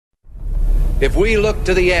if we look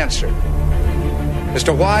to the answer as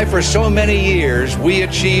to why for so many years we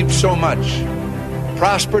achieved so much,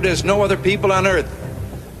 prospered as no other people on earth,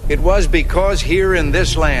 it was because here in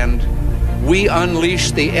this land we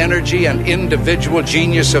unleashed the energy and individual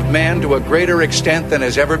genius of man to a greater extent than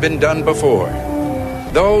has ever been done before.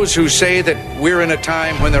 Those who say that we're in a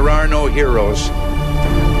time when there are no heroes,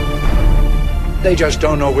 they just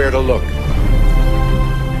don't know where to look.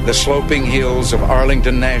 The sloping hills of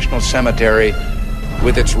Arlington National Cemetery,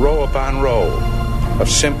 with its row upon row of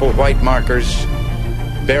simple white markers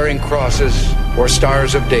bearing crosses or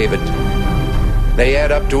stars of David, they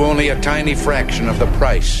add up to only a tiny fraction of the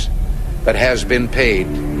price that has been paid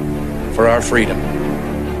for our freedom.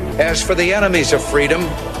 As for the enemies of freedom,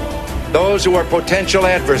 those who are potential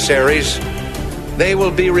adversaries, they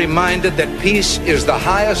will be reminded that peace is the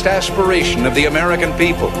highest aspiration of the American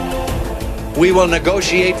people. We will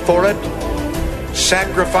negotiate for it,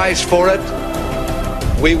 sacrifice for it.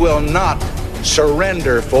 We will not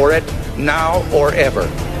surrender for it now or ever.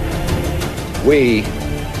 We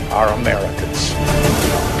are Americans.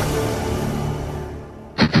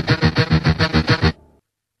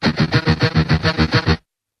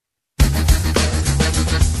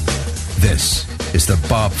 This is the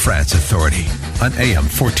Bob Frantz Authority on AM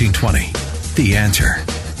 1420. The Answer.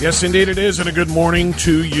 Yes, indeed it is, and a good morning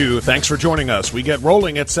to you. Thanks for joining us. We get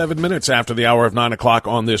rolling at 7 minutes after the hour of 9 o'clock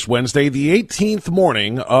on this Wednesday, the 18th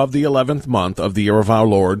morning of the 11th month of the year of our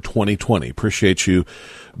Lord, 2020. Appreciate you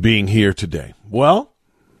being here today. Well,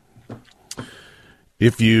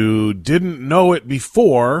 if you didn't know it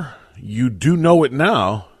before, you do know it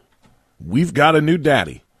now. We've got a new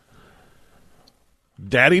daddy.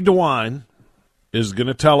 Daddy DeWine is going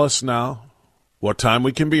to tell us now what time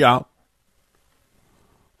we can be out,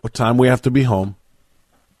 what time we have to be home,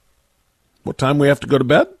 what time we have to go to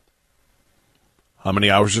bed, how many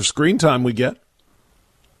hours of screen time we get,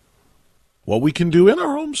 what we can do in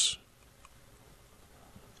our homes,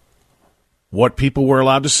 what people we're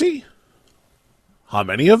allowed to see, how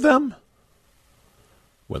many of them,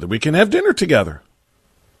 whether we can have dinner together.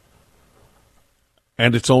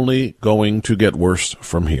 And it's only going to get worse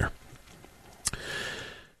from here.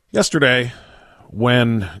 Yesterday,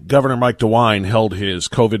 when Governor Mike DeWine held his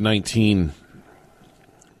COVID-19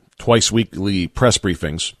 twice-weekly press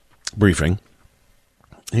briefing,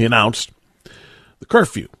 he announced the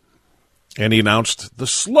curfew, and he announced the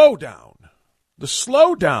slowdown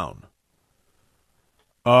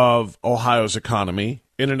of Ohio's economy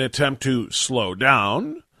in an attempt to slow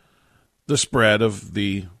down the spread of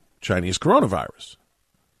the Chinese coronavirus.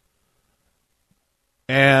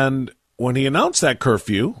 And when he announced that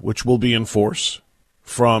curfew, which will be in force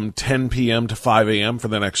from 10 p.m. to 5 a.m. for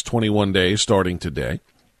the next 21 days starting today,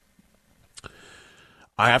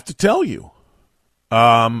 I have to tell you,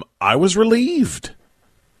 I was relieved.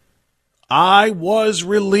 I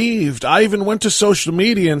even went to social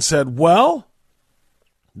media and said, well,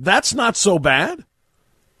 that's not so bad.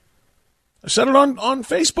 I said it on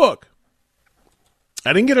Facebook.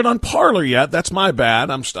 I didn't get it on Parler yet. That's my bad.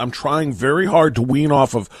 I'm trying very hard to wean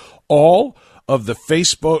off of all of the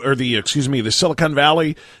Facebook or the Silicon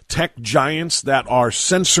Valley tech giants that are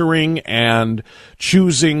censoring and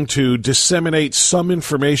choosing to disseminate some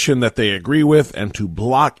information that they agree with and to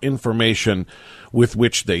block information with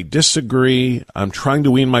which they disagree. I'm trying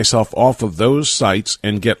to wean myself off of those sites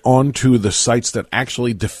and get onto the sites that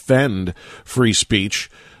actually defend free speech,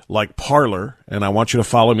 like Parler, and I want you to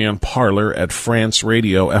follow me on Parler at France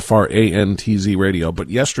Radio, Frantz Radio. But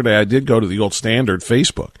yesterday I did go to the old standard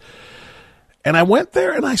Facebook, and I went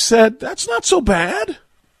there and I said, that's not so bad.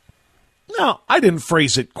 Now, I didn't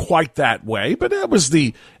phrase it quite that way, but that was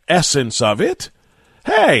the essence of it.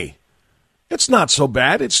 Hey, it's not so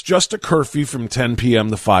bad. It's just a curfew from 10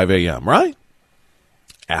 p.m. to 5 a.m., right?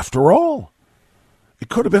 After all, it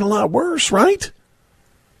could have been a lot worse, right?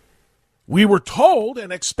 We were told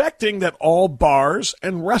and expecting that all bars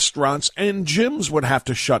and restaurants and gyms would have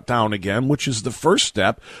to shut down again, which is the first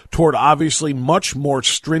step toward obviously much more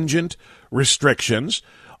stringent restrictions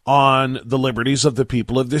on the liberties of the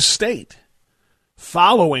people of this state.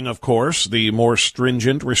 Following, of course, the more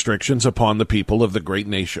stringent restrictions upon the people of the great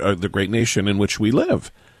nation in which we live.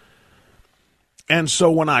 And so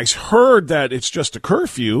when I heard that it's just a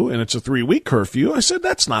curfew and it's a 3-week curfew, I said,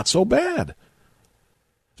 that's not so bad.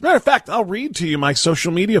 As a matter of fact, I'll read to you my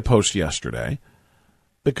social media post yesterday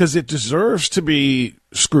because it deserves to be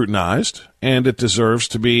scrutinized and it deserves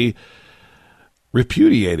to be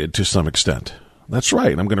repudiated to some extent. That's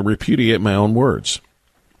right. I'm going to repudiate my own words.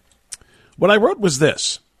 What I wrote was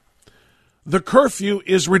this: the curfew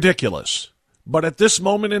is ridiculous. But at this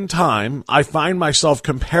moment in time, I find myself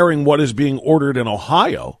comparing what is being ordered in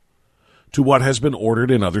Ohio to what has been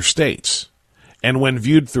ordered in other states. And when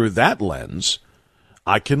viewed through that lens,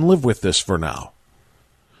 I can live with this for now.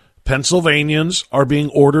 Pennsylvanians are being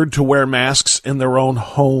ordered to wear masks in their own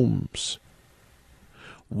homes.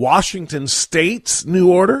 Washington State's new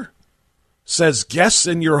order says guests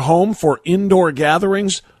in your home for indoor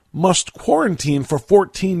gatherings must quarantine for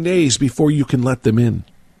 14 days before you can let them in.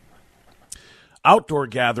 Outdoor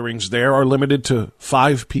gatherings there are limited to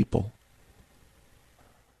 5 people.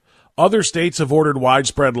 Other states have ordered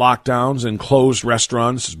widespread lockdowns and closed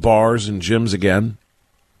restaurants, bars, and gyms again.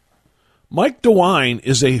 Mike DeWine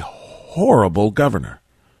is a horrible governor,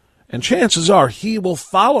 and chances are he will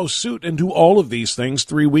follow suit and do all of these things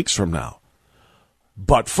 3 weeks from now.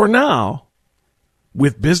 But for now,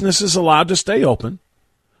 with businesses allowed to stay open,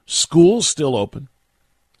 schools still open,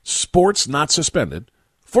 sports not suspended,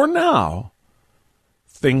 for now,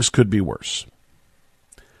 things could be worse.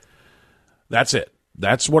 That's it.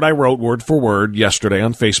 That's what I wrote word for word yesterday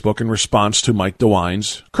on Facebook in response to Mike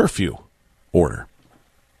DeWine's curfew order.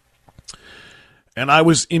 And I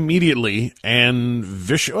was immediately and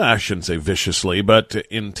I shouldn't say viciously, but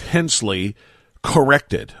intensely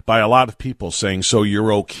corrected by a lot of people saying, so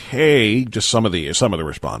you're okay, just some of the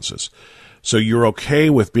responses. So you're okay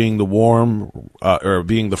with being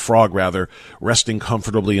being the frog rather, resting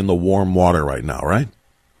comfortably in the warm water right now, right?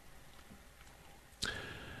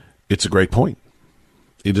 It's a great point.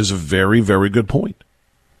 It is a very, very good point.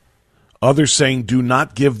 Others saying do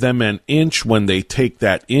not give them an inch. When they take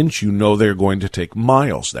that inch, you know they're going to take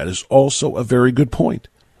miles. That is also a very good point.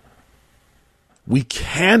 We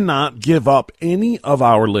cannot give up any of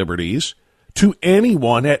our liberties to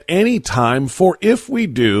anyone at any time, for if we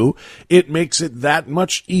do, it makes it that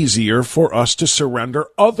much easier for us to surrender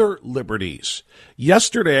other liberties.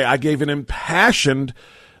 Yesterday, I gave an impassioned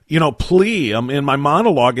plea in my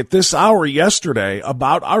monologue at this hour yesterday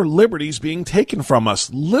about our liberties being taken from us.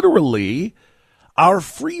 Literally, our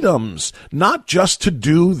freedoms, not just to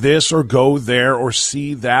do this or go there or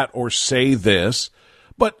see that or say this,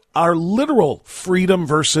 but our literal freedom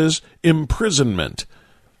versus imprisonment.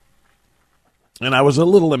 And I was a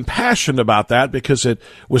little impassioned about that because it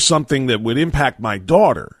was something that would impact my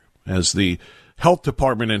daughter, as the health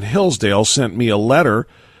department in Hillsdale sent me a letter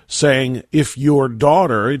saying, if your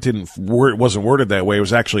daughter, it wasn't worded that way, it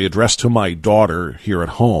was actually addressed to my daughter here at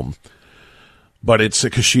home, but it's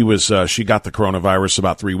because she got the coronavirus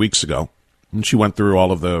about 3 weeks ago, and she went through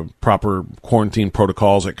all of the proper quarantine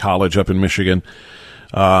protocols at college up in Michigan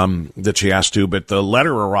that she has to, but the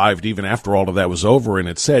letter arrived even after all of that was over, and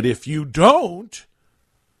it said, if you don't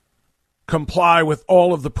comply with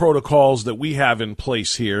all of the protocols that we have in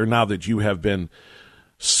place here, now that you have been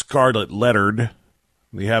scarlet lettered,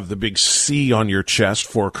 you have the big C on your chest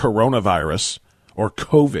for coronavirus or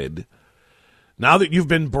COVID. Now that you've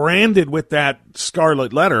been branded with that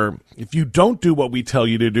scarlet letter, if you don't do what we tell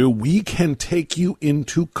you to do, we can take you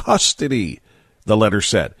into custody, the letter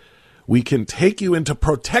said. We can take you into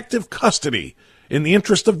protective custody in the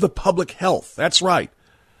interest of the public health. That's right.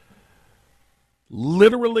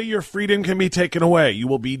 Literally, your freedom can be taken away. You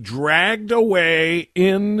will be dragged away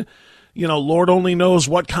in Lord only knows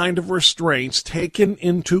what kind of restraints, taken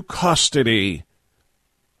into custody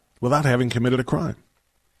without having committed a crime.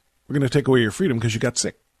 We're going to take away your freedom because you got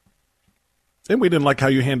sick. And we didn't like how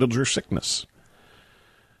you handled your sickness.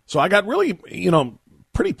 So I got really,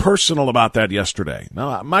 pretty personal about that yesterday.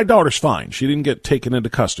 Now, my daughter's fine. She didn't get taken into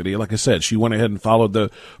custody. Like I said, she went ahead and followed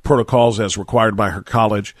the protocols as required by her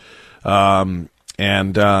college.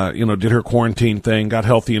 And did her quarantine thing, got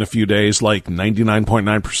healthy in a few days, like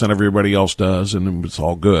 99.9% of everybody else does, and it's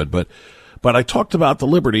all good. But I talked about the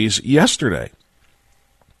liberties yesterday.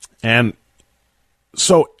 And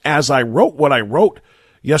so as I wrote what I wrote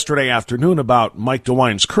yesterday afternoon about Mike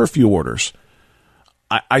DeWine's curfew orders,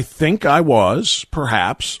 I think I was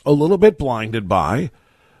perhaps a little bit blinded by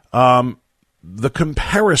the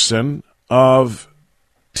comparison of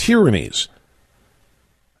tyrannies.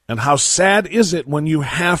 And how sad is it when you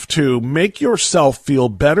have to make yourself feel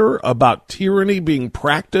better about tyranny being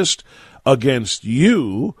practiced against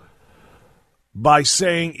you by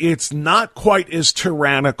saying it's not quite as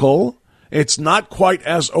tyrannical, it's not quite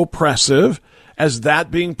as oppressive as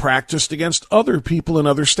that being practiced against other people in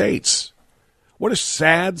other states. What a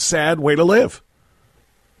sad, sad way to live.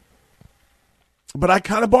 But I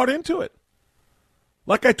kind of bought into it.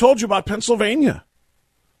 Like I told you about Pennsylvania.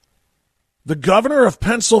 The governor of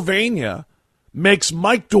Pennsylvania makes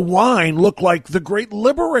Mike DeWine look like the great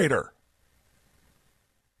liberator.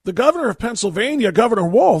 The governor of Pennsylvania, Governor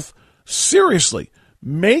Wolf, seriously,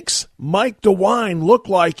 makes Mike DeWine look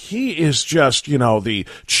like he is just, the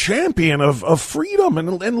champion of freedom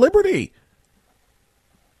and liberty.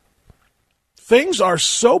 Things are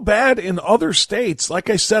so bad in other states, like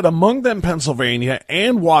I said, among them Pennsylvania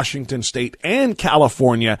and Washington State and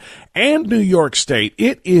California and New York State.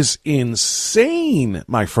 It is insane,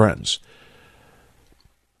 my friends.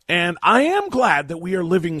 And I am glad that we are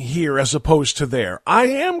living here as opposed to there. I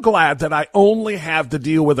am glad that I only have to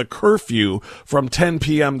deal with a curfew from 10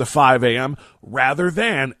 p.m. to 5 a.m. rather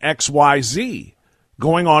than XYZ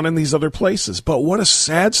going on in these other places. But what a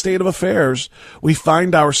sad state of affairs we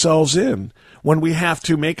find ourselves in when we have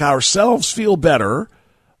to make ourselves feel better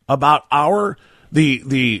about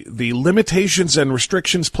the limitations and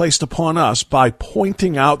restrictions placed upon us by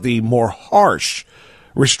pointing out the more harsh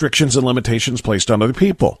restrictions and limitations placed on other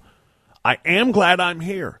people. I am glad I'm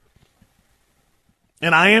here.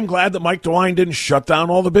 And I am glad that Mike DeWine didn't shut down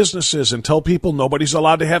all the businesses and tell people nobody's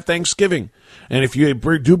allowed to have Thanksgiving. And if you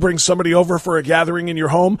do bring somebody over for a gathering in your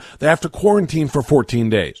home, they have to quarantine for 14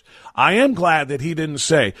 days. I am glad that he didn't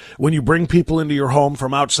say when you bring people into your home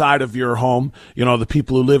from outside of your home, the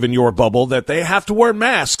people who live in your bubble, that they have to wear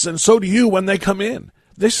masks, and so do you when they come in.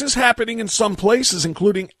 This is happening in some places,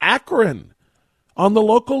 including Akron, on the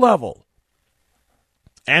local level.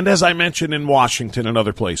 And as I mentioned, in Washington and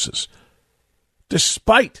other places.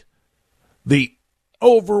 Despite the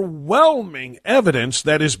overwhelming evidence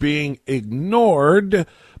that is being ignored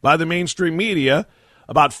by the mainstream media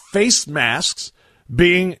about face masks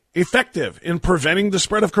being effective in preventing the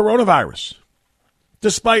spread of coronavirus.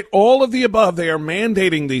 Despite all of the above, they are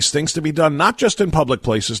mandating these things to be done not just in public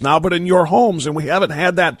places now, but in your homes, and we haven't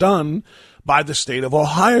had that done by the state of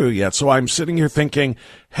Ohio yet. So I'm sitting here thinking,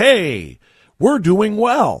 hey, we're doing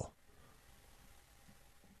well.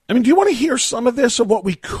 I mean, do you want to hear some of this, of what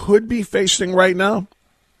we could be facing right now?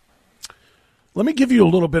 Let me give you a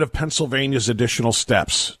little bit of Pennsylvania's additional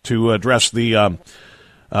steps to address the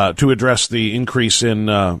increase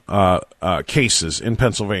in cases in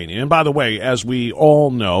Pennsylvania. And by the way, as we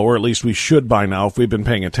all know, or at least we should by now if we've been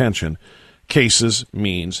paying attention, cases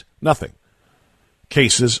means nothing.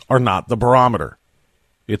 Cases are not the barometer.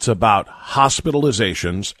 It's about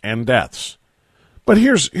hospitalizations and deaths. But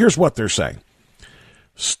here's what they're saying.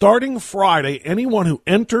 Starting Friday, anyone who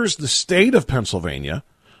enters the state of Pennsylvania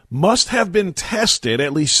must have been tested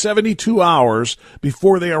at least 72 hours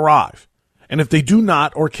before they arrive. And if they do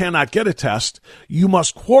not or cannot get a test, you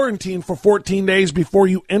must quarantine for 14 days before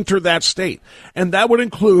you enter that state. And that would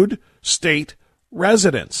include state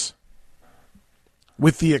residents,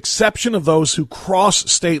 with the exception of those who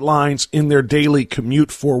cross state lines in their daily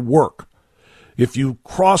commute for work. If you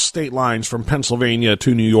cross state lines from Pennsylvania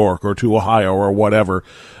to New York or to Ohio or whatever,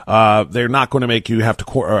 they're not going to make you have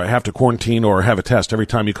to quarantine or have a test every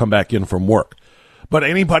time you come back in from work. But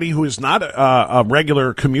anybody who is not a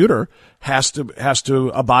regular commuter has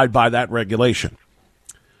to abide by that regulation.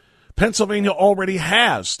 Pennsylvania already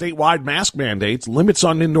has statewide mask mandates, limits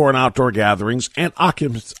on indoor and outdoor gatherings, and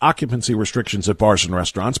occupancy restrictions at bars and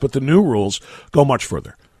restaurants, but the new rules go much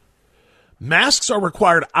further. Masks are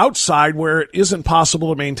required outside where it isn't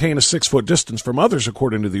possible to maintain a 6-foot distance from others,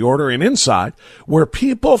 according to the order, and inside where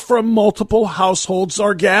people from multiple households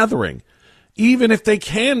are gathering, even if they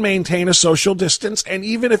can maintain a social distance and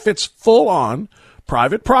even if it's full-on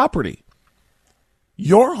private property.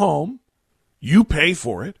 Your home, you pay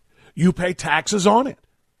for it, you pay taxes on it.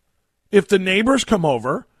 If the neighbors come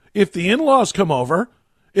over, if the in-laws come over,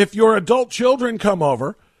 if your adult children come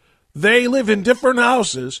over, they live in different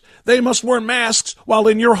houses. They must wear masks while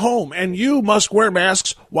in your home, and you must wear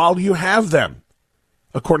masks while you have them,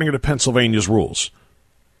 according to Pennsylvania's rules.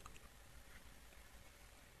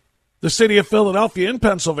 The city of Philadelphia in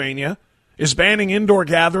Pennsylvania is banning indoor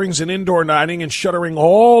gatherings and indoor dining and shuttering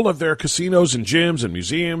all of their casinos and gyms and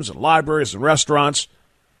museums and libraries and restaurants.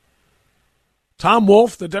 Tom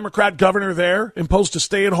Wolf, the Democrat governor there, imposed a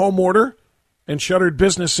stay-at-home order and shuttered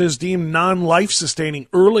businesses deemed non-life-sustaining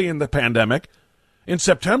early in the pandemic. In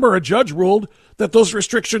September, a judge ruled that those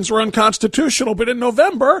restrictions were unconstitutional, but in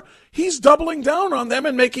November, he's doubling down on them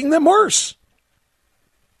and making them worse.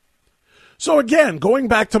 So again, going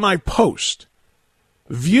back to my post,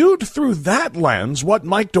 viewed through that lens, what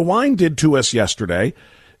Mike DeWine did to us yesterday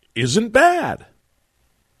isn't bad.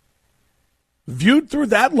 Viewed through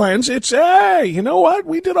that lens, it's, hey, you know what?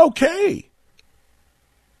 We did okay.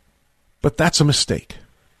 But that's a mistake.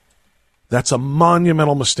 That's a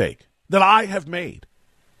monumental mistake that I have made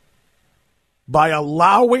by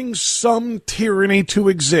allowing some tyranny to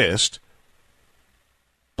exist,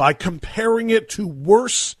 by comparing it to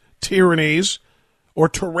worse tyrannies or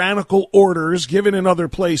tyrannical orders given in other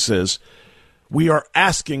places. We are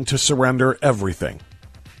asking to surrender everything.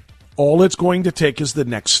 All it's going to take is the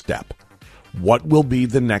next step. What will be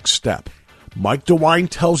the next step? Mike DeWine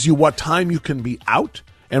tells you what time you can be out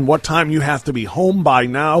and what time you have to be home by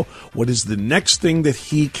now. What is the next thing that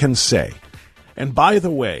he can say? And by the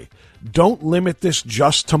way, don't limit this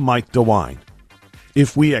just to Mike DeWine.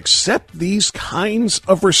 If we accept these kinds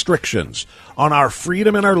of restrictions on our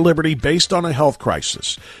freedom and our liberty based on a health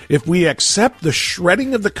crisis, if we accept the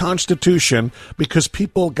shredding of the Constitution because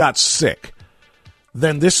people got sick,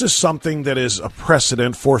 then this is something that is a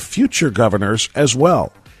precedent for future governors as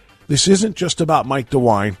well. This isn't just about Mike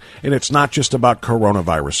DeWine, and it's not just about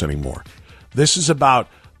coronavirus anymore. This is about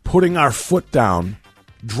putting our foot down,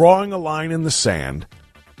 drawing a line in the sand,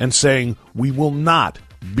 and saying we will not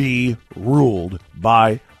be ruled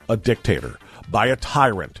by a dictator, by a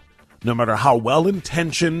tyrant. No matter how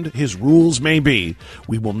well-intentioned his rules may be,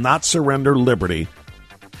 we will not surrender liberty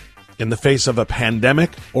in the face of a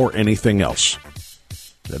pandemic or anything else.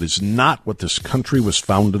 That is not what this country was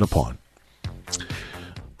founded upon.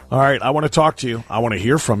 All right, I want to talk to you. I want to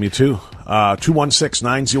hear from you, too.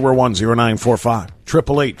 216-901-0945,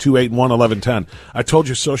 888-281-1110. I told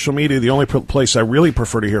you social media, the only place I really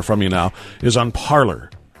prefer to hear from you now is on Parler.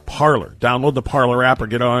 Parler. Download the Parler app or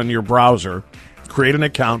get on your browser. Create an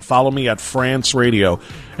account. Follow me at France Radio,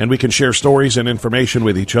 and we can share stories and information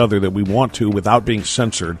with each other that we want to without being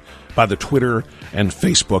censored by the Twitter and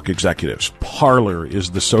Facebook executives. Parler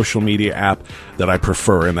is the social media app that I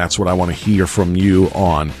prefer, and that's what I want to hear from you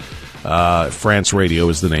on. France Radio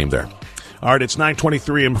is the name there. All right, it's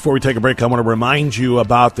 9:23, and before we take a break, I want to remind you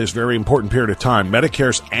about this very important period of time.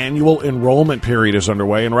 Medicare's annual enrollment period is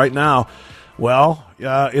underway, and right now, well,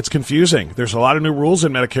 it's confusing. There's a lot of new rules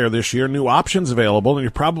in Medicare this year, new options available, and you're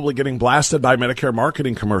probably getting blasted by Medicare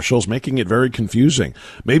marketing commercials, making it very confusing.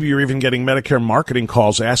 Maybe you're even getting Medicare marketing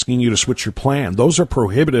calls asking you to switch your plan. Those are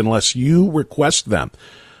prohibited unless you request them.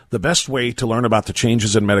 The best way to learn about the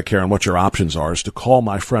changes in Medicare and what your options are is to call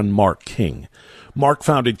my friend Mark King. Mark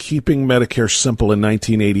founded Keeping Medicare Simple in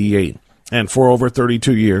 1988. And for over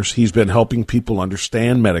 32 years, he's been helping people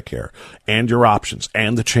understand Medicare and your options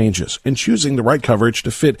and the changes and choosing the right coverage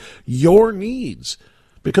to fit your needs.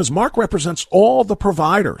 Because Mark represents all the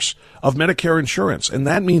providers of Medicare insurance, and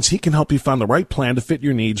that means he can help you find the right plan to fit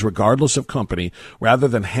your needs regardless of company, rather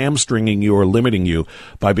than hamstringing you or limiting you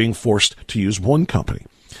by being forced to use one company.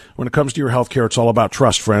 When it comes to your health care, it's all about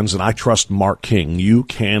trust, friends, and I trust Mark King. You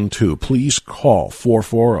can too. Please call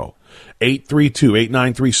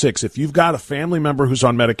 440-832-8936. If you've got a family member who's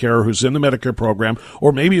on Medicare or who's in the Medicare program,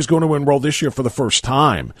 or maybe is going to enroll this year for the first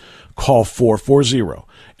time, call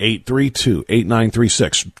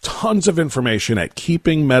 440-832-8936. Tons of information at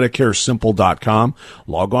keepingmedicaresimple.com.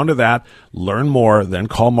 Log on to that, learn more, then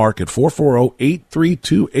call Mark at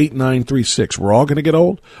 440-832-8936. We're all going to get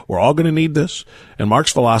old. We're all going to need this. And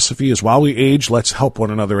Mark's philosophy is, while we age, let's help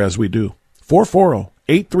one another as we do.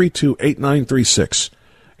 440-832-8936.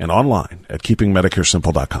 And online at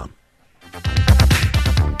keepingmedicaresimple.com.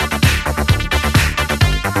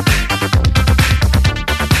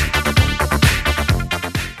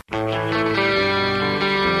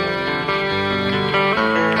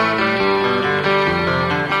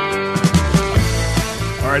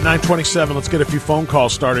 All right, 9:27. Let's get a few phone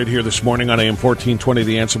calls started here this morning on AM 1420,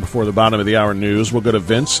 The Answer, before the bottom of the hour news. We'll go to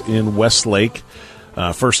Vince in Westlake.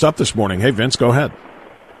 First up this morning. Hey, Vince, go ahead.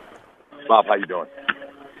 Bob, how you doing?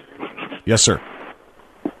 Yes, sir.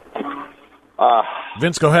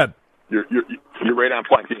 Vince, go ahead. You're right on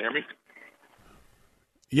point. Can you hear me?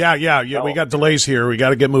 Yeah. We got delays here. We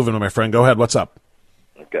got to get moving, my friend. Go ahead. What's up?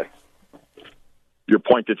 Okay. Your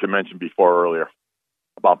point that you mentioned before earlier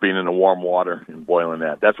about being in the warm water and boiling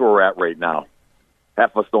that. That's where we're at right now.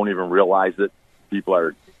 Half of us don't even realize it. People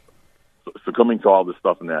are succumbing to all this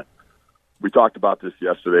stuff and that. We talked about this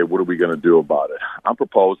yesterday. What are we going to do about it? I'm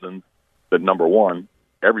proposing that, number one,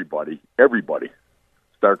 everybody,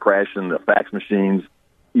 start crashing the fax machines,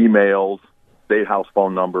 emails, state house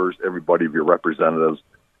phone numbers, everybody of your representatives,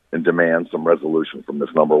 and demand some resolution from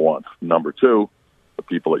this, number one. Number two, the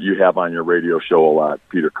people that you have on your radio show a lot,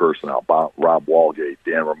 Peter Kirsanow, Rob Walgate,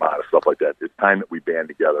 Dan Romano, stuff like that. It's time that we band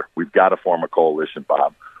together. We've got to form a coalition,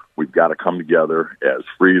 Bob. We've got to come together as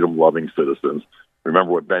freedom-loving citizens.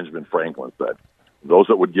 Remember what Benjamin Franklin said. Those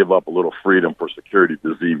that would give up a little freedom for security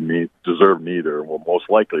deserve neither and will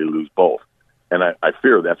most likely lose both. And I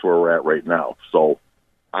fear that's where we're at right now. So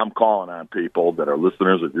I'm calling on people that are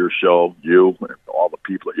listeners of your show, you, and all the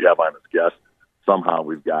people that you have on as guests. Somehow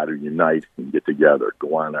we've got to unite and get together.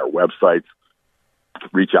 Go on our websites,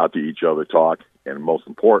 reach out to each other, talk, and most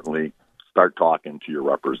importantly, start talking to your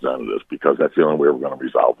representatives, because that's the only way we're going to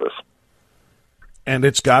resolve this. And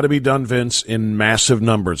it's got to be done, Vince, in massive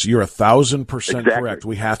numbers. You're 1,000% correct.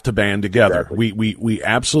 We have to band together. Exactly. We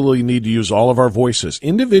absolutely need to use all of our voices.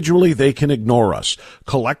 Individually, they can ignore us.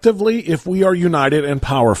 Collectively, if we are united and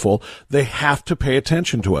powerful, they have to pay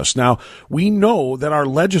attention to us. Now, we know that our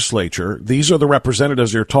legislature, these are the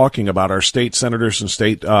representatives you're talking about, our state senators and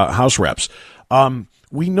state House reps,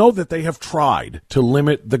 we know that they have tried to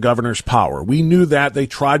limit the governor's power. We knew that they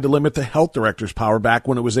tried to limit the health director's power back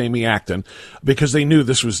when it was Amy Acton, because they knew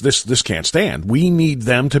this can't stand. We need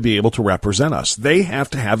them to be able to represent us. They have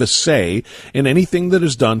to have a say in anything that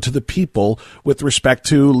is done to the people with respect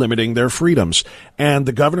to limiting their freedoms. And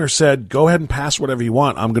the governor said, go ahead and pass whatever you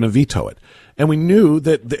want. I'm going to veto it. And we knew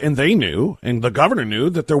that, and they knew, and the governor knew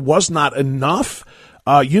that there was not enough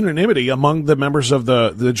unanimity among the members of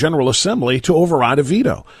the General Assembly to override a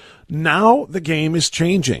veto. Now the game is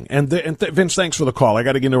changing. And Vince, thanks for the call. I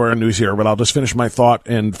got to get into our news here, but I'll just finish my thought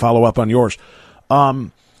and follow up on yours.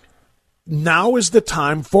 Now is the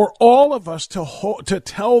time for all of us to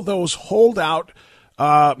tell those holdout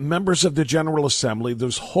members of the General Assembly,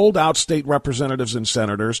 those holdout state representatives and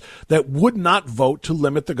senators that would not vote to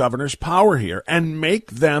limit the governor's power here, and make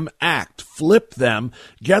them act, flip them,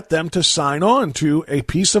 get them to sign on to a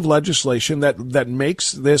piece of legislation that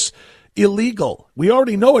makes this illegal. We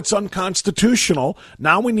already know it's unconstitutional.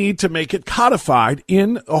 Now we need to make it codified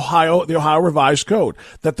in the Ohio Revised Code,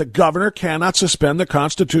 that the governor cannot suspend the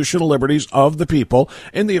constitutional liberties of the people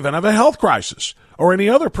in the event of a health crisis or any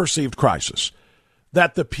other perceived crisis.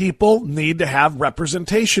 That the people need to have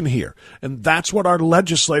representation here. And that's what our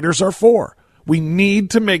legislators are for. We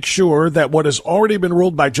need to make sure that what has already been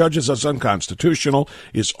ruled by judges as unconstitutional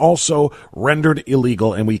is also rendered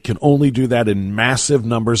illegal, and we can only do that in massive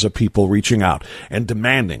numbers of people reaching out and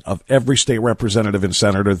demanding of every state representative and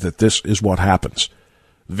senator that this is what happens.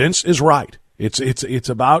 Vince is right. It's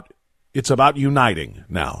about uniting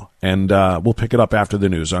now, and we'll pick it up after the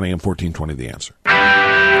news on AM 1420 The Answer.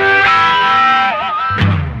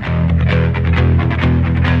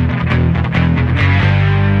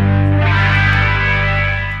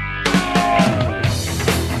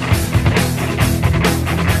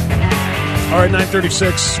 All right,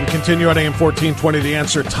 9:36. We continue on AM 1420 The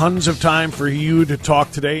Answer. Tons of time for you to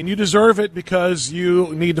talk today, and you deserve it because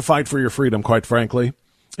you need to fight for your freedom, quite frankly.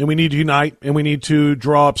 And we need to unite, and we need to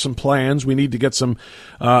draw up some plans. We need to get some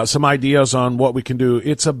ideas on what we can do.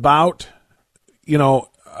 It's about,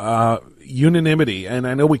 unanimity. And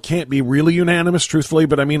I know we can't be really unanimous, truthfully,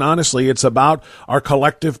 but I mean, honestly, it's about our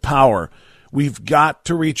collective power. We've got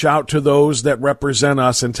to reach out to those that represent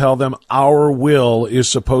us and tell them our will is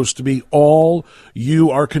supposed to be all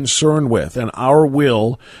you are concerned with. And our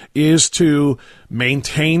will is to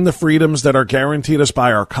maintain the freedoms that are guaranteed us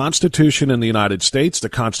by our Constitution in the United States, the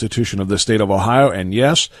Constitution of the state of Ohio. And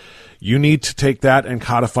yes, you need to take that and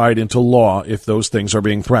codify it into law if those things are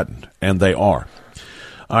being threatened. And they are.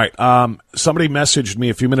 All right. Somebody messaged me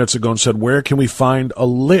a few minutes ago and said, where can we find a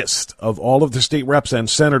list of all of the state reps and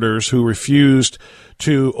senators who refused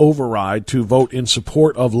to override, to vote in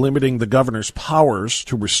support of limiting the governor's powers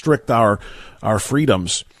to restrict our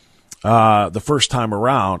freedoms the first time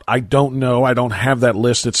around? I don't know. I don't have that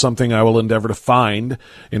list. It's something I will endeavor to find.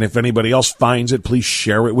 And if anybody else finds it, please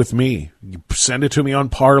share it with me. Send it to me on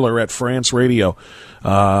Parler at France Radio.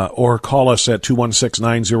 Or call us at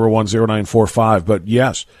 216-901-0945. But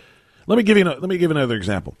yes, let me give you another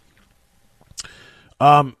example.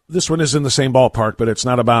 This one is in the same ballpark, but it's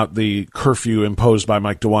not about the curfew imposed by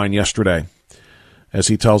Mike DeWine yesterday, as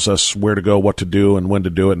he tells us where to go, what to do, and when to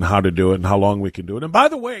do it, and how to do it, and how long we can do it. And by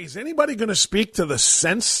the way, is anybody going to speak to the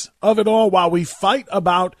sense of it all while we fight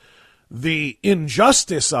about the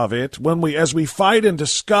injustice of it? As we fight and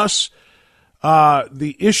discuss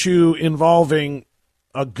the issue involving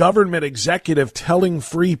a government executive telling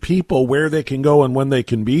free people where they can go and when they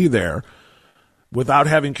can be there without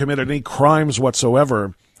having committed any crimes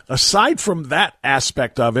whatsoever. Aside from that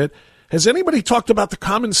aspect of it, has anybody talked about the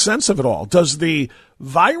common sense of it all? Does the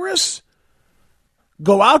virus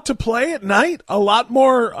go out to play at night a lot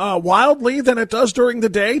more wildly than it does during the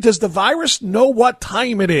day? Does the virus know what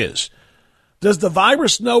time it is? Does the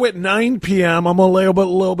virus know at 9 p.m. I'm going to lay a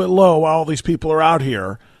little bit low while all these people are out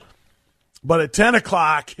here? But at 10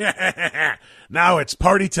 o'clock, now it's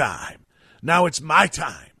party time. Now it's my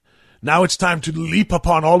time. Now it's time to leap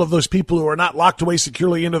upon all of those people who are not locked away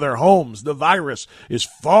securely into their homes. The virus is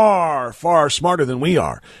far, far smarter than we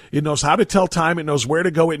are. It knows how to tell time. It knows where to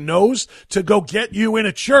go. It knows to go get you in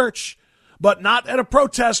a church, but not at a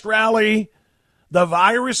protest rally. The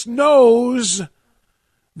virus knows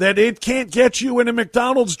that it can't get you in a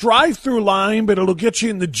McDonald's drive-thru line, but it'll get you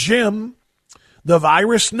in the gym. The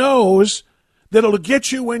virus knows that'll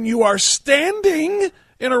get you when you are standing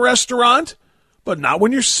in a restaurant, but not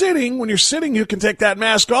when you're sitting. When you're sitting, you can take that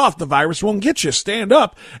mask off. The virus won't get you. Stand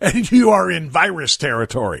up, and you are in virus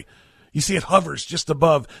territory. You see, it hovers just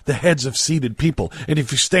above the heads of seated people. And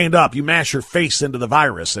if you stand up, you mash your face into the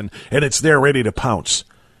virus, and it's there ready to pounce.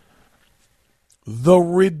 The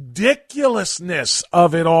ridiculousness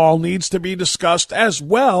of it all needs to be discussed, as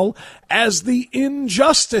well as the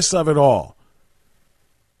injustice of it all.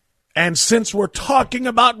 And since we're talking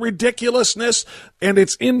about ridiculousness and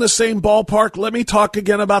it's in the same ballpark, let me talk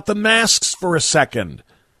again about the masks for a second.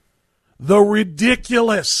 The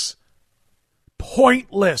ridiculous,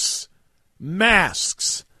 pointless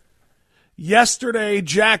masks. Yesterday,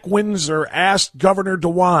 Jack Windsor asked Governor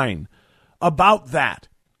DeWine about that,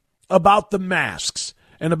 about the masks,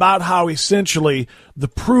 and about how essentially the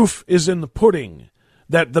proof is in the pudding,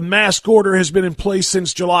 that the mask order has been in place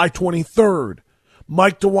since July 23rd.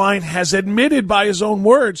 Mike DeWine has admitted by his own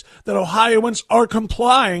words that Ohioans are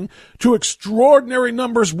complying to extraordinary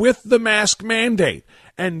numbers with the mask mandate,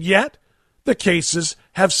 and yet the cases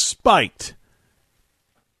have spiked.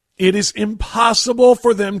 It is impossible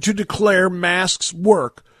for them to declare masks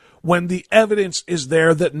work when the evidence is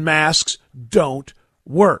there that masks don't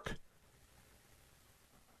work.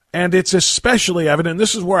 And it's especially evident,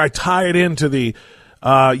 this is where I tie it into the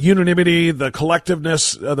unanimity, the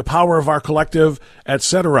collectiveness, the power of our collective,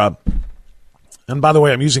 etc. And by the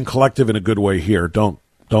way, I'm using collective in a good way here. Don't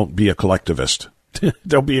be a collectivist.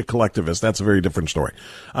 Don't be a collectivist. That's a very different story.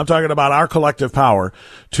 I'm talking about our collective power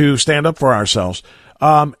to stand up for ourselves.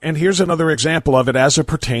 And here's another example of it as it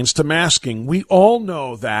pertains to masking. We all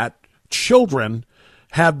know that children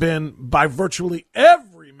have been, by virtually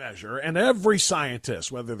every measure and every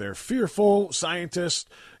scientist, whether they're fearful scientists,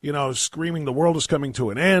 screaming the world is coming to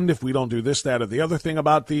an end if we don't do this, that, or the other thing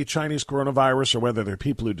about the Chinese coronavirus, or whether they're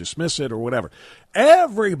people who dismiss it or whatever.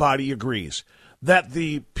 Everybody agrees that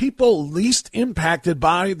the people least impacted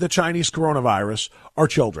by the Chinese coronavirus are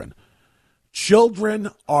children. Children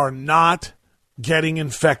are not getting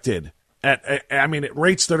infected at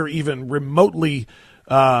rates that are even remotely,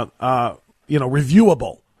 reviewable,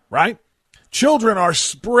 right? Children are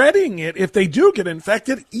spreading it, if they do get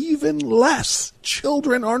infected, even less.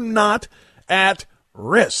 Children are not at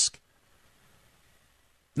risk.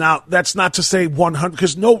 Now, that's not to say 100,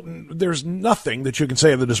 because there's nothing that you can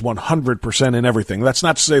say that is 100% in everything. That's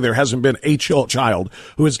not to say there hasn't been a child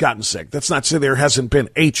who has gotten sick. That's not to say there hasn't been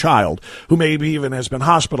a child who maybe even has been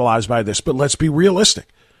hospitalized by this. But let's be realistic.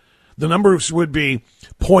 The numbers would be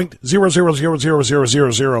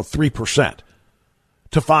 0.0000003%.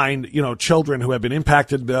 To find, children who have been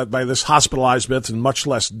impacted by this hospitalized myth and much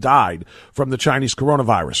less died from the Chinese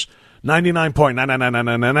coronavirus.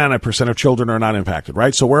 99.99999% of children are not impacted,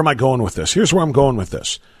 right? So where am I going with this? Here's where I'm going with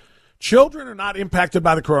this. Children are not impacted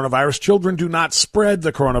by the coronavirus. Children do not spread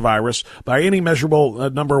the coronavirus by any measurable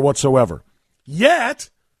number whatsoever. Yet,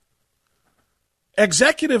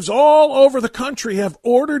 executives all over the country have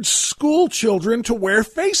ordered school children to wear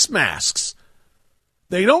face masks.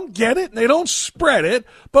 They don't get it, and they don't spread it,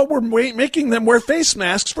 but we're making them wear face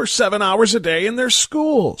masks for 7 hours a day in their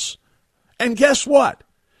schools. And guess what?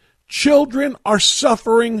 Children are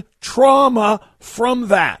suffering trauma from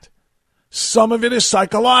that. Some of it is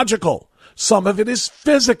psychological. Some of it is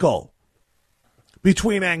physical.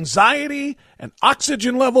 Between anxiety and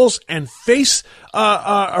oxygen levels and skin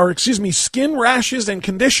rashes and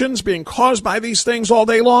conditions being caused by these things all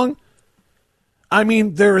day long,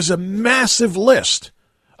 there is a massive list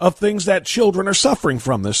of things that children are suffering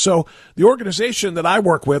from this. So the organization that I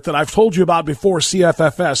work with, that I've told you about before,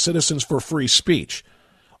 CFFS, Citizens for Free Speech,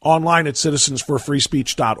 online at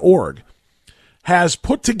citizensforfreespeech.org, has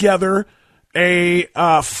put together a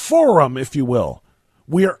forum, if you will.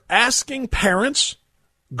 We are asking parents,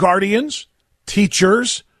 guardians,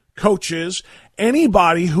 teachers, coaches,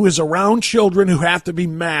 anybody who is around children who have to be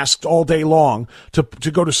masked all day long to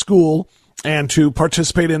go to school and to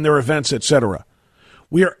participate in their events, etc.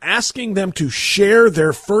 We are asking them to share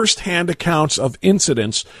their firsthand accounts of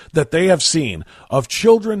incidents that they have seen of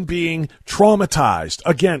children being traumatized,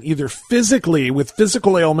 again, either physically with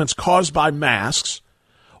physical ailments caused by masks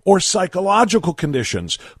or psychological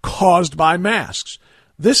conditions caused by masks.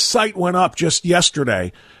 This site went up just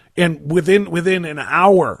yesterday, and within an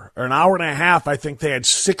hour or an hour and a half, I think they had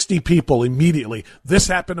 60 people immediately. This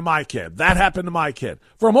happened to my kid. That happened to my kid.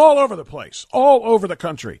 From all over the place, all over the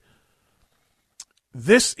country.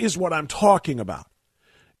 This is what I'm talking about.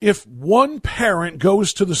 If one parent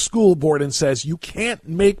goes to the school board and says, you can't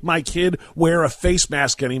make my kid wear a face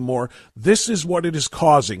mask anymore, this is what it is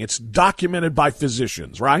causing. It's documented by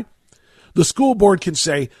physicians, right? The school board can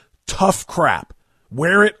say, tough crap.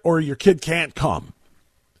 Wear it or your kid can't come.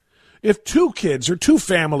 If 2 kids or 2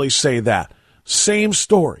 families say that, same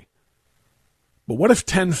story. But what if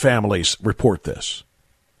 10 families report this?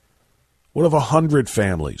 What if 100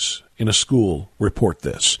 families in a school report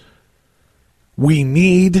this? We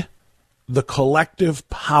need the collective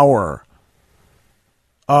power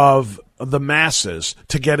of the masses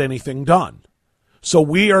to get anything done. So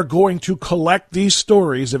we are going to collect these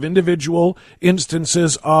stories of individual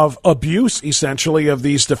instances of abuse, essentially, of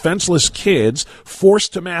these defenseless kids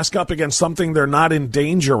forced to mask up against something they're not in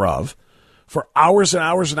danger of for hours and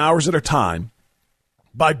hours and hours at a time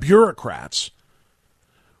by bureaucrats.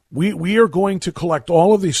 We are going to collect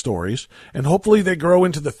all of these stories, and hopefully they grow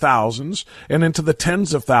into the thousands and into the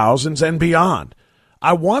tens of thousands and beyond.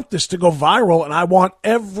 I want this to go viral, and I want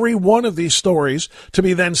every one of these stories to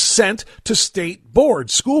be then sent to state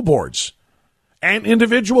boards, school boards, and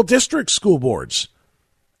individual district school boards,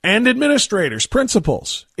 and administrators,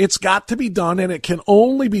 principals. It's got to be done, and it can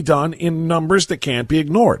only be done in numbers that can't be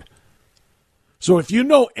ignored. So if you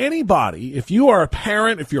know anybody, if you are a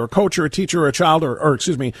parent, if you're a coach or a teacher or a child, or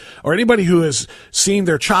anybody who has seen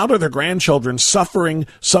their child or their grandchildren suffering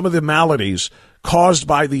some of the maladies caused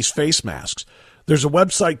by these face masks, there's a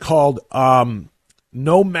website called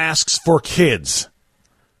No Masks for Kids.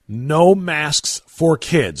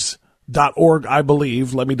 NoMasksForKids.org, I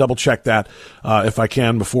believe. Let me double check that if I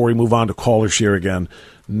can before we move on to callers here again.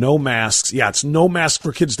 No masks. Yeah, it's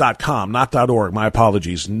nomaskforkids.com, not .org. My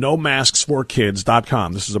apologies.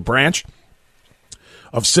 nomasksforkids.com. This is a branch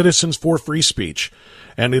of Citizens for Free Speech,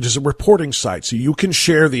 and it is a reporting site, so you can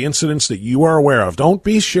share the incidents that you are aware of. Don't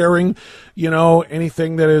be sharing,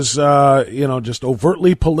 anything that is, just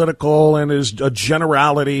overtly political and is a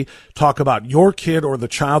generality. Talk about your kid or the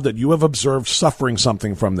child that you have observed suffering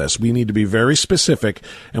something from this. We need to be very specific,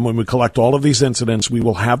 and when we collect all of these incidents, we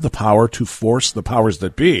will have the power to force the powers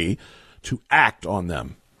that be to act on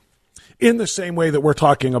them. In the same way that we're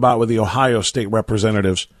talking about with the Ohio state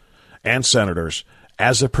representatives and senators,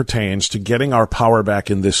 as it pertains to getting our power back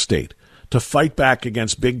in this state, to fight back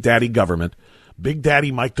against Big Daddy government, Big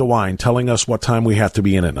Daddy Mike DeWine telling us what time we have to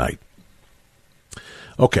be in at night.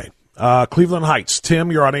 Okay, Cleveland Heights.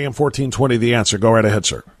 Tim, you're on AM 1420, The Answer. Go right ahead,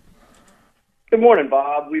 sir. Good morning,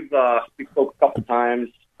 Bob. We spoke a couple times.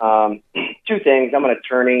 2 things. I'm an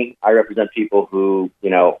attorney. I represent people who,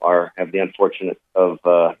 have the unfortunate of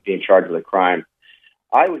being charged with a crime.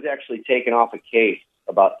 I was actually taken off a case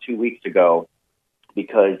about 2 weeks ago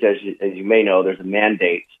because, as you may know, there's a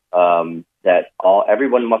mandate that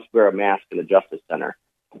everyone must wear a mask in the Justice Center.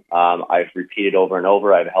 I've repeated over and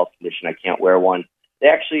over. I have a health condition. I can't wear one. They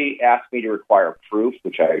actually asked me to require proof,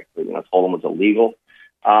 which I told them was illegal.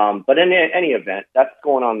 But in any event, that's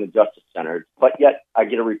going on in the Justice Center. But yet I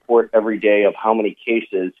get a report every day of how many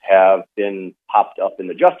cases have been popped up in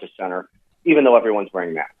the Justice Center, even though everyone's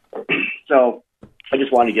wearing masks. So I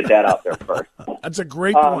just wanted to get that out there first. That's a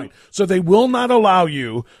great point. So they will not allow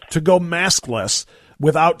you to go maskless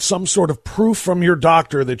without some sort of proof from your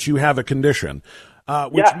doctor that you have a condition,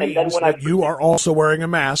 which means that you are also wearing a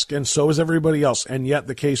mask, and so is everybody else. And yet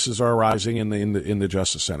the cases are arising in the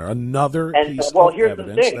Justice Center. Another piece of here's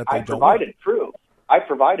evidence the thing. that they I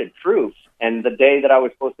provided proof. And the day that I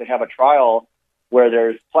was supposed to have a trial where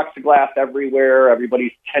there's plexiglass everywhere,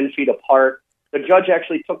 everybody's 10 feet apart, the judge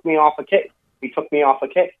actually took me off a case. He took me off a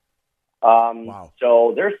case. Wow.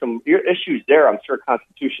 So there's some issues there. I'm sure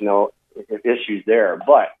constitutional issues there.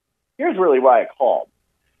 But here's really why I called.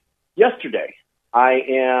 Yesterday, I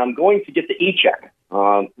am going to get the e-check.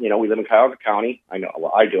 We live in Cuyahoga County. I know,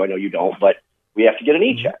 well, I do. I know you don't, but we have to get an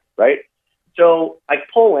e-check, right? So I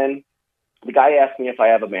pull in. The guy asked me if I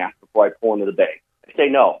have a mask before I pull into the bay. I say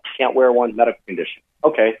no, can't wear one, medical condition.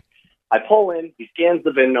 Okay. I pull in. He scans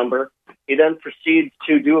the VIN number. He then proceeds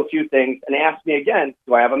to do a few things and asks me again,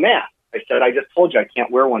 do I have a mask? I said, I just told you I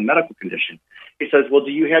can't wear one, medical condition. He says, well,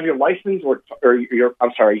 do you have your license or your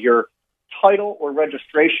title or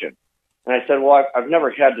registration? And I said, well, I've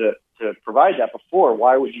never had to provide that before.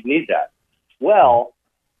 Why would you need that? Well,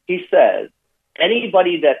 he says,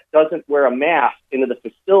 anybody that doesn't wear a mask into the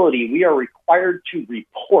facility, we are required to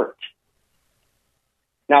report.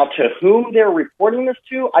 Now, to whom they're reporting this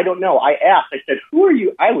to, I don't know. I asked. I said, who are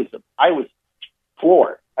you? I was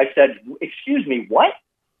floored. I said, excuse me, what?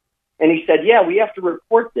 And he said, yeah, we have to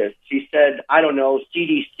report this. He said, I don't know,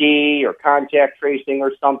 CDC or contact tracing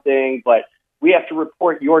or something, but we have to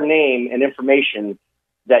report your name and information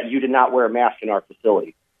that you did not wear a mask in our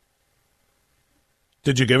facility.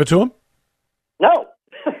 Did you give it to him? No,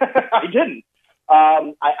 I didn't.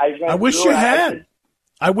 I wish you had.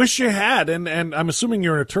 I wish you had, and I'm assuming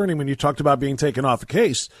you're an attorney when you talked about being taken off a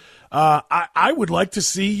case. I would like to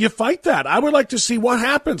see you fight that. I would like to see what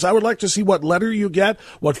happens. I would like to see what letter you get,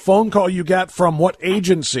 what phone call you get from what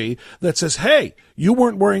agency that says, hey, you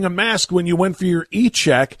weren't wearing a mask when you went for your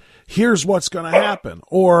e-check. Here's what's going to happen.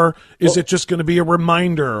 Or is it just going to be a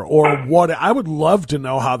reminder or what? I would love to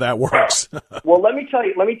know how that works. Well, let me tell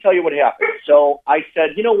you what happened. So I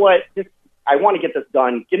said, you know what? I want to get this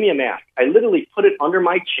done. Give me a mask. I literally put it under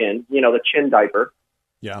my chin, the chin diaper.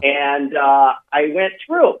 Yeah. And I went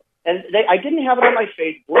through. And I didn't have it on my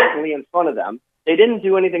face blatantly in front of them. They didn't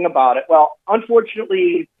do anything about it. Well,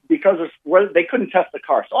 unfortunately, because they couldn't test the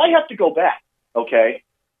car. So I have to go back, okay?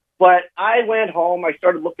 But I went home. I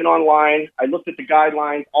started looking online. I looked at the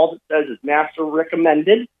guidelines. All it says is masks are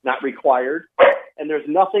recommended, not required. And there's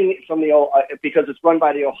nothing from because it's run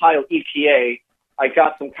by the Ohio EPA. I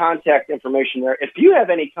got some contact information there. If you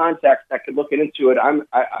have any contacts that could look into it,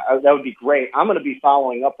 that would be great. I'm going to be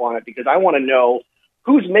following up on it because I want to know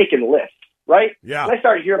who's making lists, right? Yeah. When I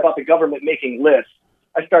started to hear about the government making lists,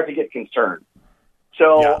 I start to get concerned.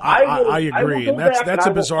 So yeah, I agree, and that's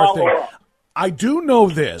a bizarre thing. I do know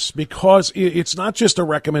this because it's not just a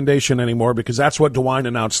recommendation anymore, because that's what DeWine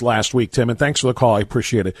announced last week, Tim, and thanks for the call. I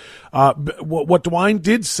appreciate it. What DeWine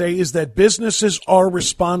did say is that businesses are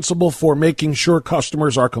responsible for making sure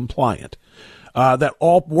customers are compliant. That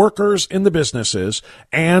all workers in the businesses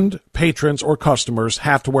and patrons or customers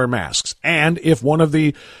have to wear masks. And if one of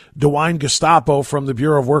the DeWine Gestapo from the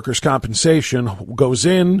Bureau of Workers' Compensation goes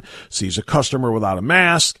in, sees a customer without a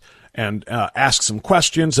mask, and asks some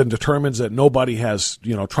questions and determines that nobody has,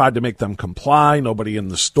 tried to make them comply, nobody in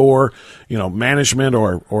the store, management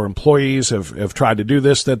or employees have tried to do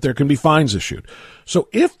this, that there can be fines issued. So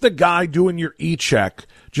if the guy doing your e-check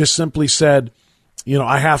just simply said,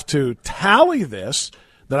 I have to tally this,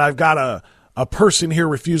 that I've got a person here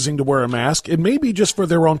refusing to wear a mask, it may be just for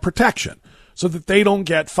their own protection, so that they don't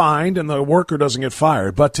get fined and the worker doesn't get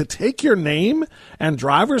fired. But to take your name and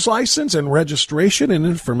driver's license and registration and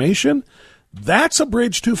information, that's a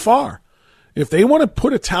bridge too far. If they want to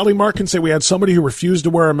put a tally mark and say we had somebody who refused to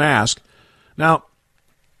wear a mask, now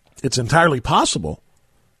it's entirely possible,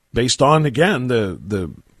 based on, again,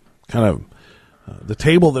 the kind of the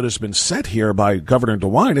table that has been set here by Governor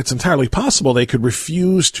DeWine, it's entirely possible they could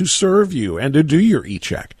refuse to serve you and to do your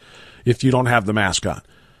e-check if you don't have the mask on.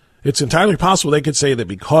 It's entirely possible they could say that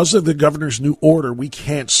because of the governor's new order, we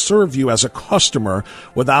can't serve you as a customer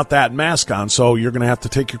without that mask on, so you're going to have to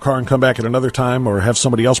take your car and come back at another time or have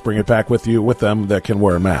somebody else bring it back with them that can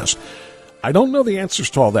wear a mask. I don't know the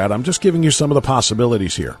answers to all that. I'm just giving you some of the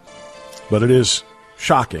possibilities here. But it is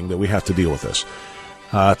shocking that we have to deal with this.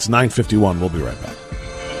 It's 9:51. We'll be right back.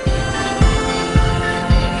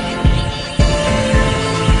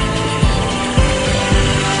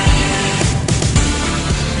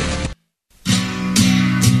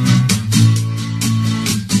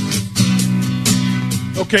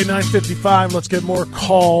 Okay, 9:55. Let's get more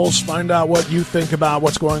calls. Find out what you think about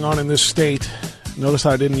what's going on in this state. Notice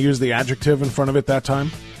how I didn't use the adjective in front of it that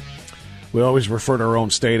time? We always refer to our own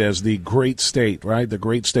state as the great state, right? The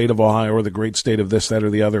great state of Ohio or the great state of this, that, or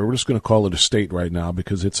the other. We're just going to call it a state right now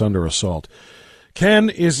because it's under assault. Ken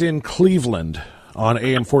is in Cleveland on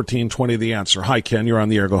AM 1420, The Answer. Hi, Ken. You're on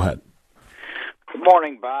the air. Go ahead. Good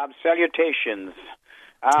morning, Bob. Salutations.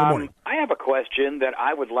 Good morning. I have a question that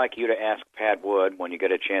I would like you to ask Pat Wood when you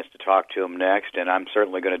get a chance to talk to him next, and I'm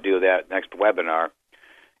certainly going to do that next webinar.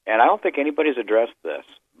 And I don't think anybody's addressed this.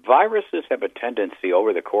 Viruses have a tendency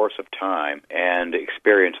over the course of time and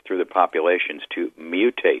experience through the populations to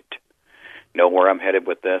mutate. Know where I'm headed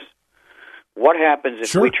with this? What happens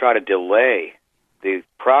if we try to delay the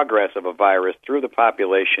progress of a virus through the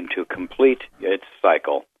population to complete its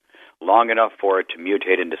cycle long enough for it to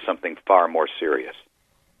mutate into something far more serious?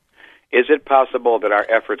 Is it possible that our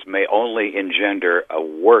efforts may only engender a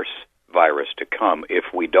worse virus to come if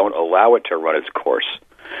we don't allow it to run its course?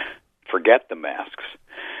 Forget the masks.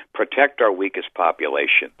 Protect our weakest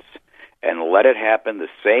populations and let it happen the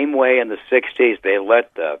same way in the 60s they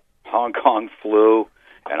let the Hong Kong flu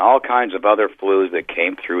and all kinds of other flus that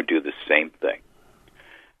came through do the same thing.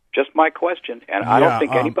 Just my question, and I don't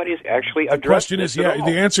think anybody's actually addressed the question this is, at all.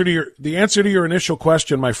 The answer to your initial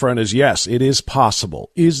question, my friend, is yes, it is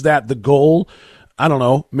possible. Is that the goal? I don't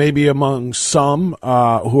know, maybe among some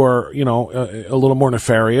who are, a little more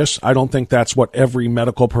nefarious. I don't think that's what every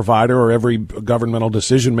medical provider or every governmental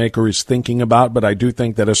decision maker is thinking about, but I do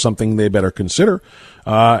think that is something they better consider.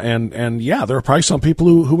 And yeah, there are probably some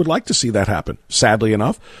people who would like to see that happen, sadly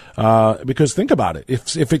enough, because think about it.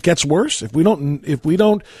 If it gets worse, if we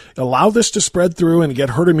don't allow this to spread through and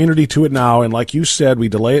get herd immunity to it now, and like you said, we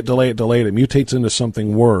delay it, it mutates into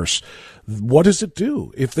something worse, what does it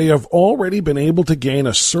do? If they have already been able to gain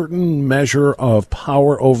a certain measure of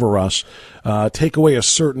power over us, take away a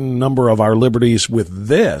certain number of our liberties with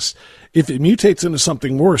this, if it mutates into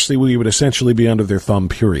something worse, we would essentially be under their thumb,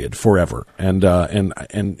 period, forever. And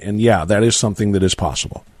yeah, that is something that is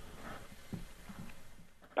possible.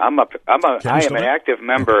 I am an active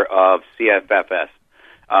member of CFFS,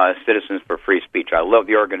 Citizens for Free Speech. I love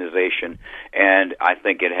the organization, and I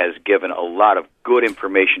think it has given a lot of good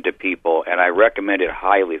information to people, and I recommend it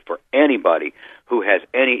highly for anybody who has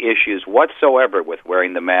any issues whatsoever with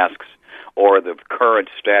wearing the masks or the current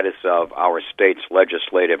status of our state's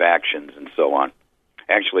legislative actions and so on.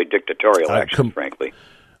 Actually, dictatorial actions, frankly.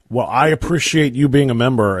 Well, I appreciate you being a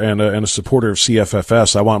member and a supporter of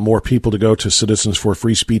CFFS. I want more people to go to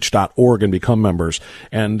citizensforfreespeech.org and become members.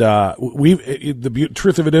 And the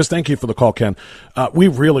truth of it is, thank you for the call, Ken.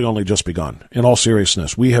 We've really only just begun. In all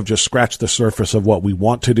seriousness, we have just scratched the surface of what we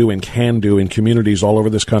want to do and can do in communities all over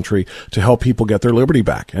this country to help people get their liberty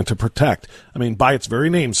back and to protect. I mean, by its very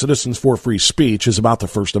name, Citizens for Free Speech is about the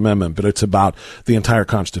First Amendment, but it's about the entire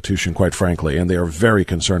Constitution, quite frankly, and they are very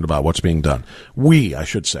concerned about what's being done. I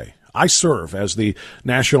should say. I serve as the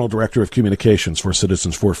National Director of Communications for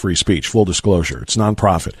Citizens for Free Speech. Full disclosure. It's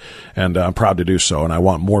nonprofit, and I'm proud to do so, and I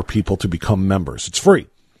want more people to become members. It's free.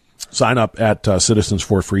 Sign up at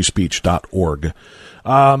citizensforfreespeech.org.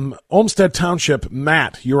 Olmsted Township,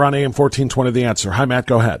 Matt, you're on AM 1420 The Answer. Hi, Matt,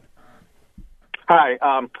 go ahead. Hi,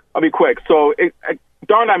 I'll be quick. So it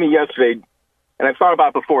dawned on me yesterday, and I thought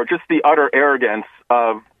about it before, just the utter arrogance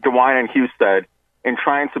of DeWine and Husted in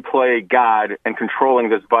trying to play God and controlling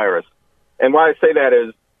this virus. And why I say that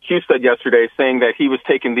is, Hugh said yesterday, saying that he was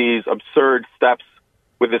taking these absurd steps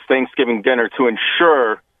with his Thanksgiving dinner to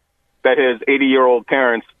ensure that his 80-year-old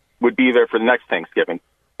parents would be there for the next Thanksgiving.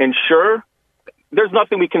 Ensure? There's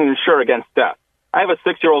nothing we can ensure against death. I have a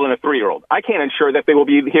 6-year-old and a 3-year-old. I can't ensure that they will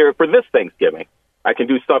be here for this Thanksgiving. I can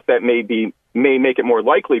do stuff that may make it more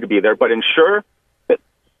likely to be there, but ensure?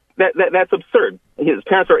 That's absurd. His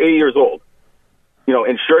parents are 80 years old.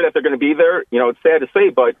 Ensure that they're going to be there. It's sad to say,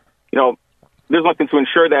 but, there's nothing to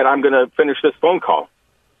ensure that I'm going to finish this phone call.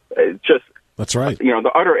 It's just, that's right.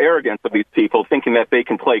 The utter arrogance of these people thinking that they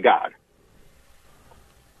can play God.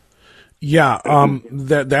 Yeah,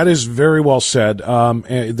 that is very well said.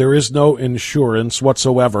 There is no insurance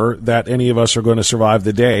whatsoever that any of us are going to survive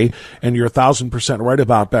the day, and you're 1,000% right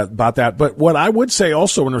about that. But what I would say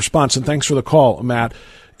also in response, and thanks for the call, Matt,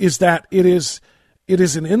 is that it is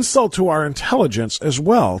an insult to our intelligence as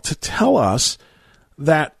well to tell us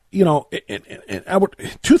that,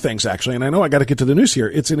 two things actually, and I know I got to get to the news here.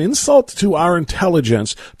 It's an insult to our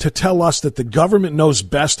intelligence to tell us that the government knows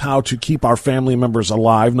best how to keep our family members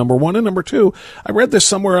alive, number one. And number two, I read this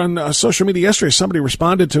somewhere on social media yesterday. Somebody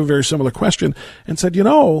responded to a very similar question and said,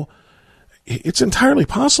 it's entirely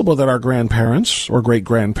possible that our grandparents or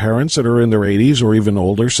great-grandparents that are in their 80s or even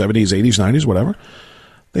older, 70s, 80s, 90s, whatever,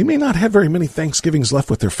 they may not have very many Thanksgivings left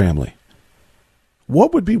with their family.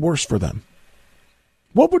 What would be worse for them?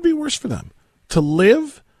 What would be worse for them? To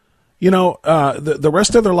live, the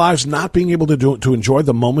rest of their lives not being able to enjoy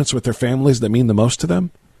the moments with their families that mean the most to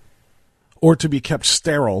them? Or to be kept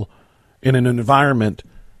sterile in an environment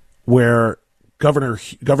where Governor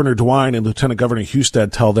DeWine and Lieutenant Governor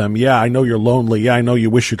Husted tell them, yeah, I know you're lonely. Yeah, I know you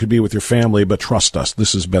wish you could be with your family, but trust us,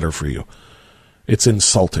 this is better for you. It's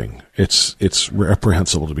insulting. It's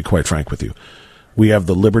reprehensible, to be quite frank with you. We have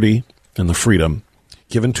the liberty and the freedom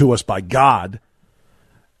given to us by God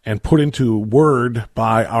and put into word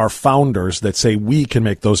by our founders that say we can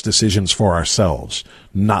make those decisions for ourselves,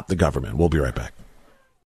 not the government. We'll be right back.